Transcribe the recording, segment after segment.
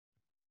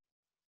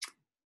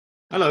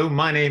Hello,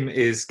 my name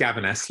is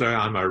Gavin Esler.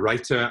 I'm a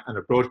writer and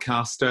a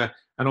broadcaster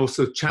and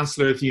also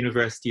Chancellor of the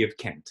University of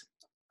Kent.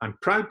 I'm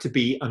proud to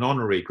be an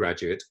honorary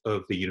graduate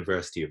of the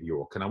University of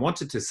York, and I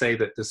wanted to say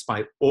that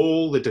despite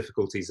all the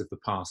difficulties of the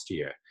past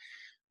year,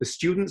 the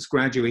students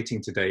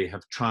graduating today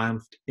have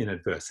triumphed in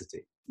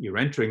adversity. You're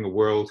entering a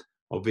world,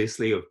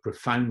 obviously, of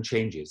profound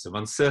changes, of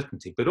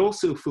uncertainty, but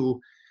also full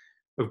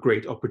of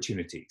great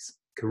opportunities.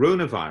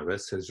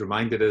 Coronavirus has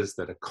reminded us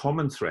that a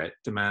common threat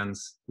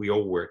demands we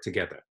all work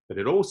together, but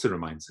it also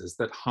reminds us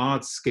that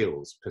hard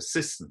skills,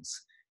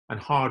 persistence, and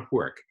hard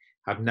work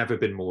have never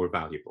been more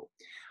valuable.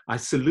 I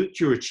salute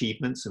your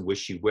achievements and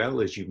wish you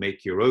well as you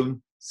make your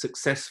own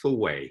successful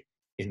way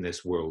in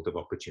this world of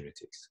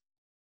opportunities.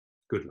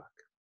 Good luck.